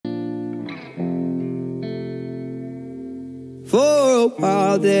For a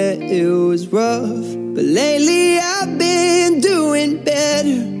while there it was rough, but lately I've been doing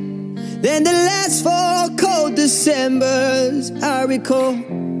better than the last 4 cold Decembers I recall.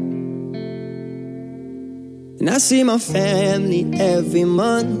 And I see my family every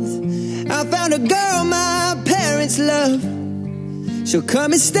month. I found a girl my parents love. She'll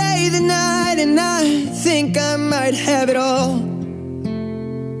come and stay the night, and I think I might have it all.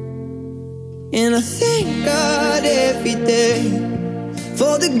 And I thank God every day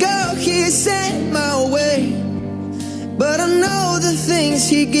for the girl He sent my way. But I know the things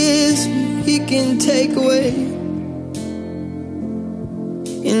He gives me, He can take away.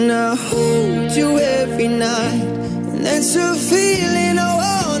 And I hold you every night, and that's a feeling I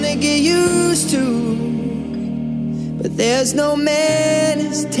wanna get used to. But there's no man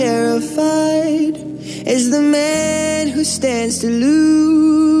as terrified as the man who stands to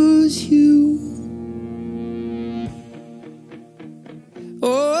lose you.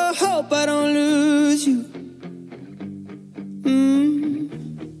 Oh, I hope I don't lose you.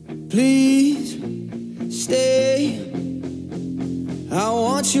 Please stay. I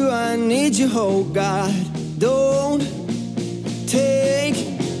want you, I need you, oh God. Don't take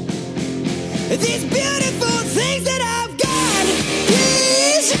these beautiful things that I've got.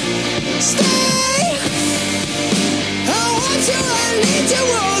 Please stay. I want you, I need you,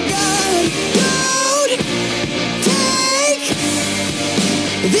 oh God. Don't take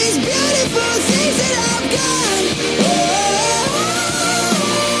these beautiful things that I've got.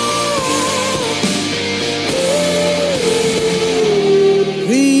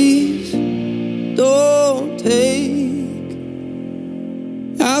 Please don't take.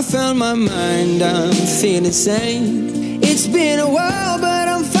 I found my mind, I'm feeling sane. It's been a while, but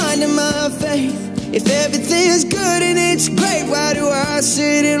I'm finding my faith. If everything's good and it's great, why do I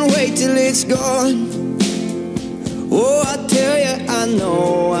sit and wait till it's gone? Oh, I tell you, I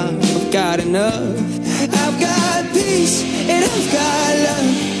know I've got enough. I've got peace and I've got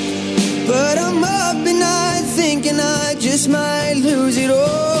love, but I'm up at night thinking I just might lose it all.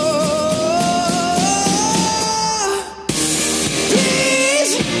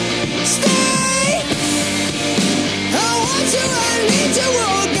 Please stay. I want you, I need you,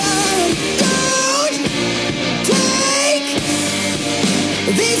 oh God. Don't take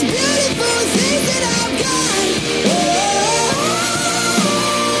these beautiful things that I've got.